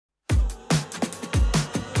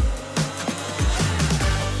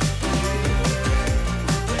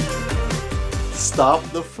Stop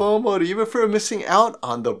the FOMO. Even if you're missing out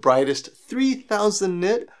on the brightest 3000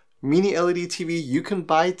 nit mini LED TV you can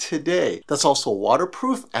buy today. That's also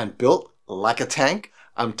waterproof and built like a tank.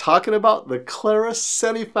 I'm talking about the Clarus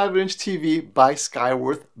 75-inch TV by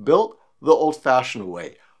Skyworth, built the old-fashioned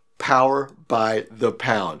way. Power by the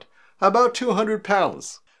pound. About 200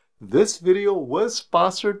 pounds. This video was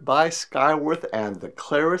sponsored by Skyworth and the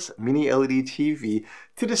Clarus Mini LED TV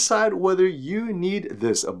to decide whether you need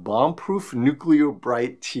this bomb-proof nuclear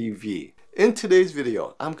bright TV. In today's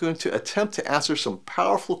video, I'm going to attempt to answer some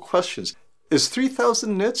powerful questions. Is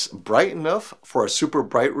 3000 nits bright enough for a super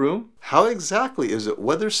bright room? How exactly is it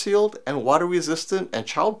weather sealed and water resistant and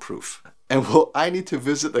childproof? And will I need to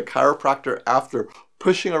visit the chiropractor after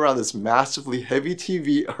pushing around this massively heavy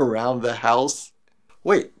TV around the house?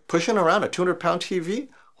 Wait, pushing around a 200-pound TV?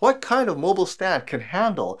 What kind of mobile stand can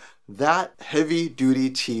handle that heavy-duty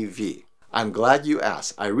TV? I'm glad you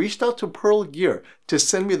asked. I reached out to Pearl Gear to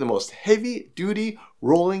send me the most heavy-duty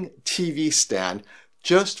rolling TV stand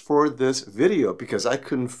just for this video because I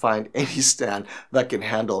couldn't find any stand that can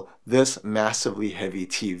handle this massively heavy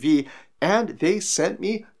TV, and they sent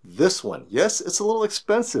me this one. Yes, it's a little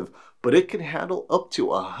expensive, but it can handle up to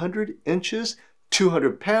 100 inches,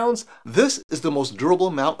 200 pounds. This is the most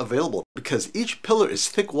durable mount available because each pillar is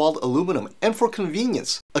thick-walled aluminum, and for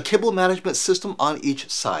convenience, a cable management system on each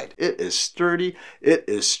side. It is sturdy, it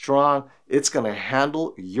is strong, it's gonna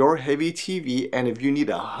handle your heavy TV, and if you need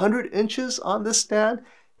 100 inches on this stand,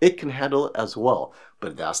 it can handle it as well.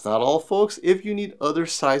 But that's not all, folks. If you need other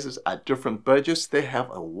sizes at different budgets, they have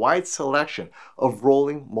a wide selection of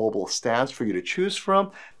rolling mobile stands for you to choose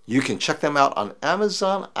from. You can check them out on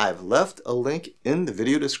Amazon. I've left a link in the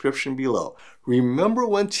video description below. Remember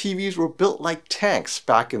when TVs were built like tanks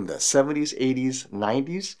back in the 70s, 80s,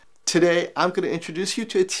 90s? Today, I'm going to introduce you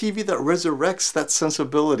to a TV that resurrects that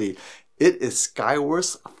sensibility. It is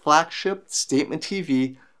Skyworth's flagship statement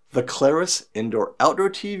TV, the Clarus Indoor-Outdoor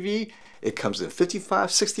TV. It comes in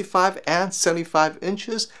 55, 65, and 75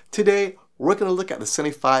 inches. Today, we're going to look at the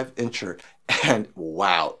 75-incher, and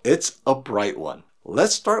wow, it's a bright one.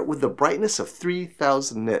 Let's start with the brightness of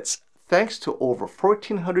 3000 nits, thanks to over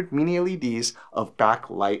 1400 mini LEDs of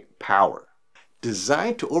backlight power.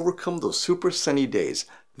 Designed to overcome those super sunny days,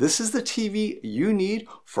 this is the TV you need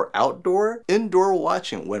for outdoor, indoor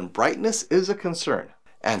watching when brightness is a concern.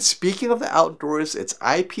 And speaking of the outdoors, it's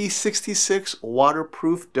IP66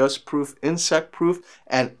 waterproof, dustproof, insect-proof,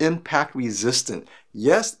 and impact resistant.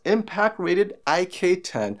 Yes, impact rated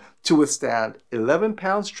IK10 to withstand 11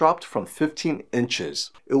 pounds dropped from 15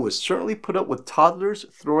 inches. It would certainly put up with toddlers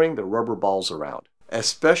throwing the rubber balls around.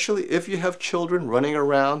 Especially if you have children running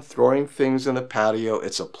around throwing things in the patio.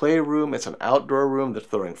 It's a playroom, it's an outdoor room, they're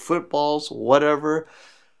throwing footballs, whatever.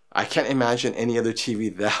 I can't imagine any other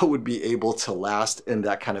TV that would be able to last in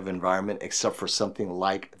that kind of environment except for something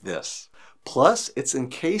like this. Plus, it's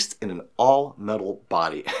encased in an all-metal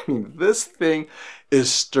body. I mean, this thing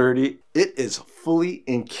is sturdy. It is fully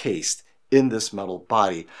encased in this metal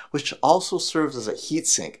body, which also serves as a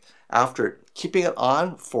heatsink after keeping it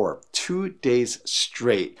on for 2 days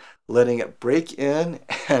straight, letting it break in,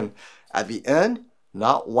 and at the end,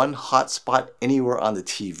 not one hot spot anywhere on the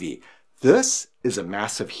TV. This is a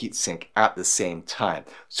massive heatsink at the same time,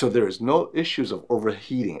 so there is no issues of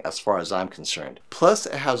overheating as far as I'm concerned. Plus,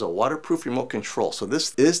 it has a waterproof remote control, so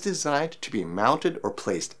this is designed to be mounted or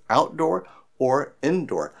placed outdoor or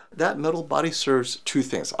indoor. That metal body serves two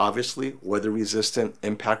things, obviously weather resistant,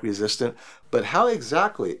 impact resistant, but how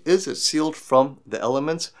exactly is it sealed from the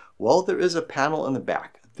elements? Well, there is a panel in the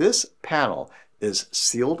back. This panel is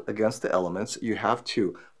sealed against the elements. You have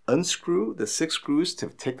to unscrew the 6 screws to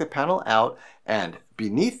take the panel out, and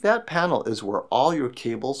beneath that panel is where all your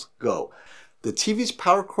cables go. The TV's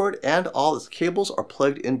power cord and all its cables are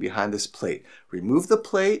plugged in behind this plate. Remove the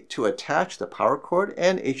plate to attach the power cord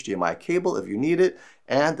and HDMI cable if you need it,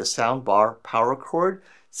 and the soundbar power cord.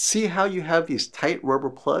 See how you have these tight rubber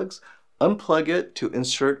plugs? Unplug it to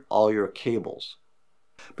insert all your cables.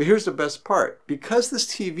 But here's the best part. Because this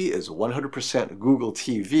TV is 100% Google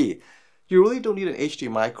TV, you really don't need an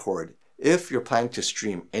HDMI cord if you're planning to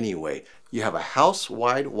stream anyway. You have a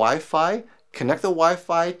house-wide Wi-Fi, connect the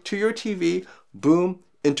Wi-Fi to your TV, boom,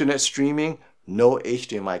 internet streaming, no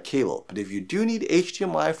HDMI cable. But if you do need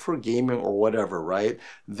HDMI for gaming or whatever, right,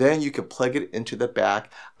 then you can plug it into the back.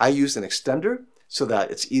 I use an extender so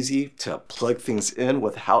that it's easy to plug things in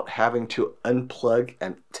without having to unplug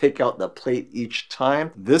and take out the plate each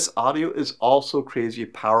time. This audio is also crazy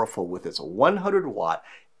powerful with its 100-watt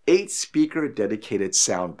 8-speaker dedicated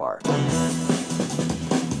soundbar.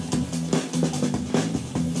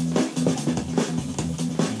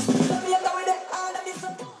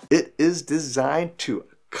 is designed to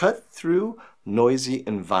cut through noisy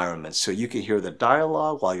environments so you can hear the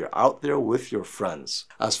dialogue while you're out there with your friends.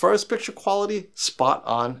 As far as picture quality, spot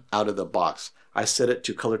on out of the box. I set it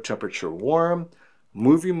to color temperature warm,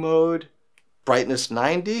 movie mode, brightness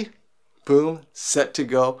 90, boom, set to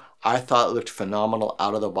go. I thought it looked phenomenal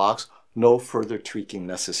out of the box. No further tweaking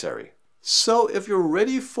necessary. So if you're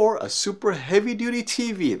ready for a super heavy duty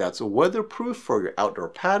TV that's weatherproof for your outdoor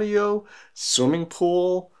patio, swimming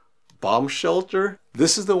pool, bomb shelter,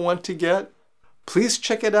 this is the one to get. Please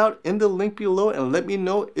check it out in the link below and let me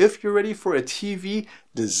know if you're ready for a TV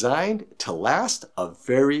designed to last a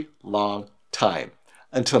very long time.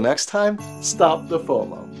 Until next time, stop the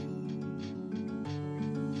FOMO.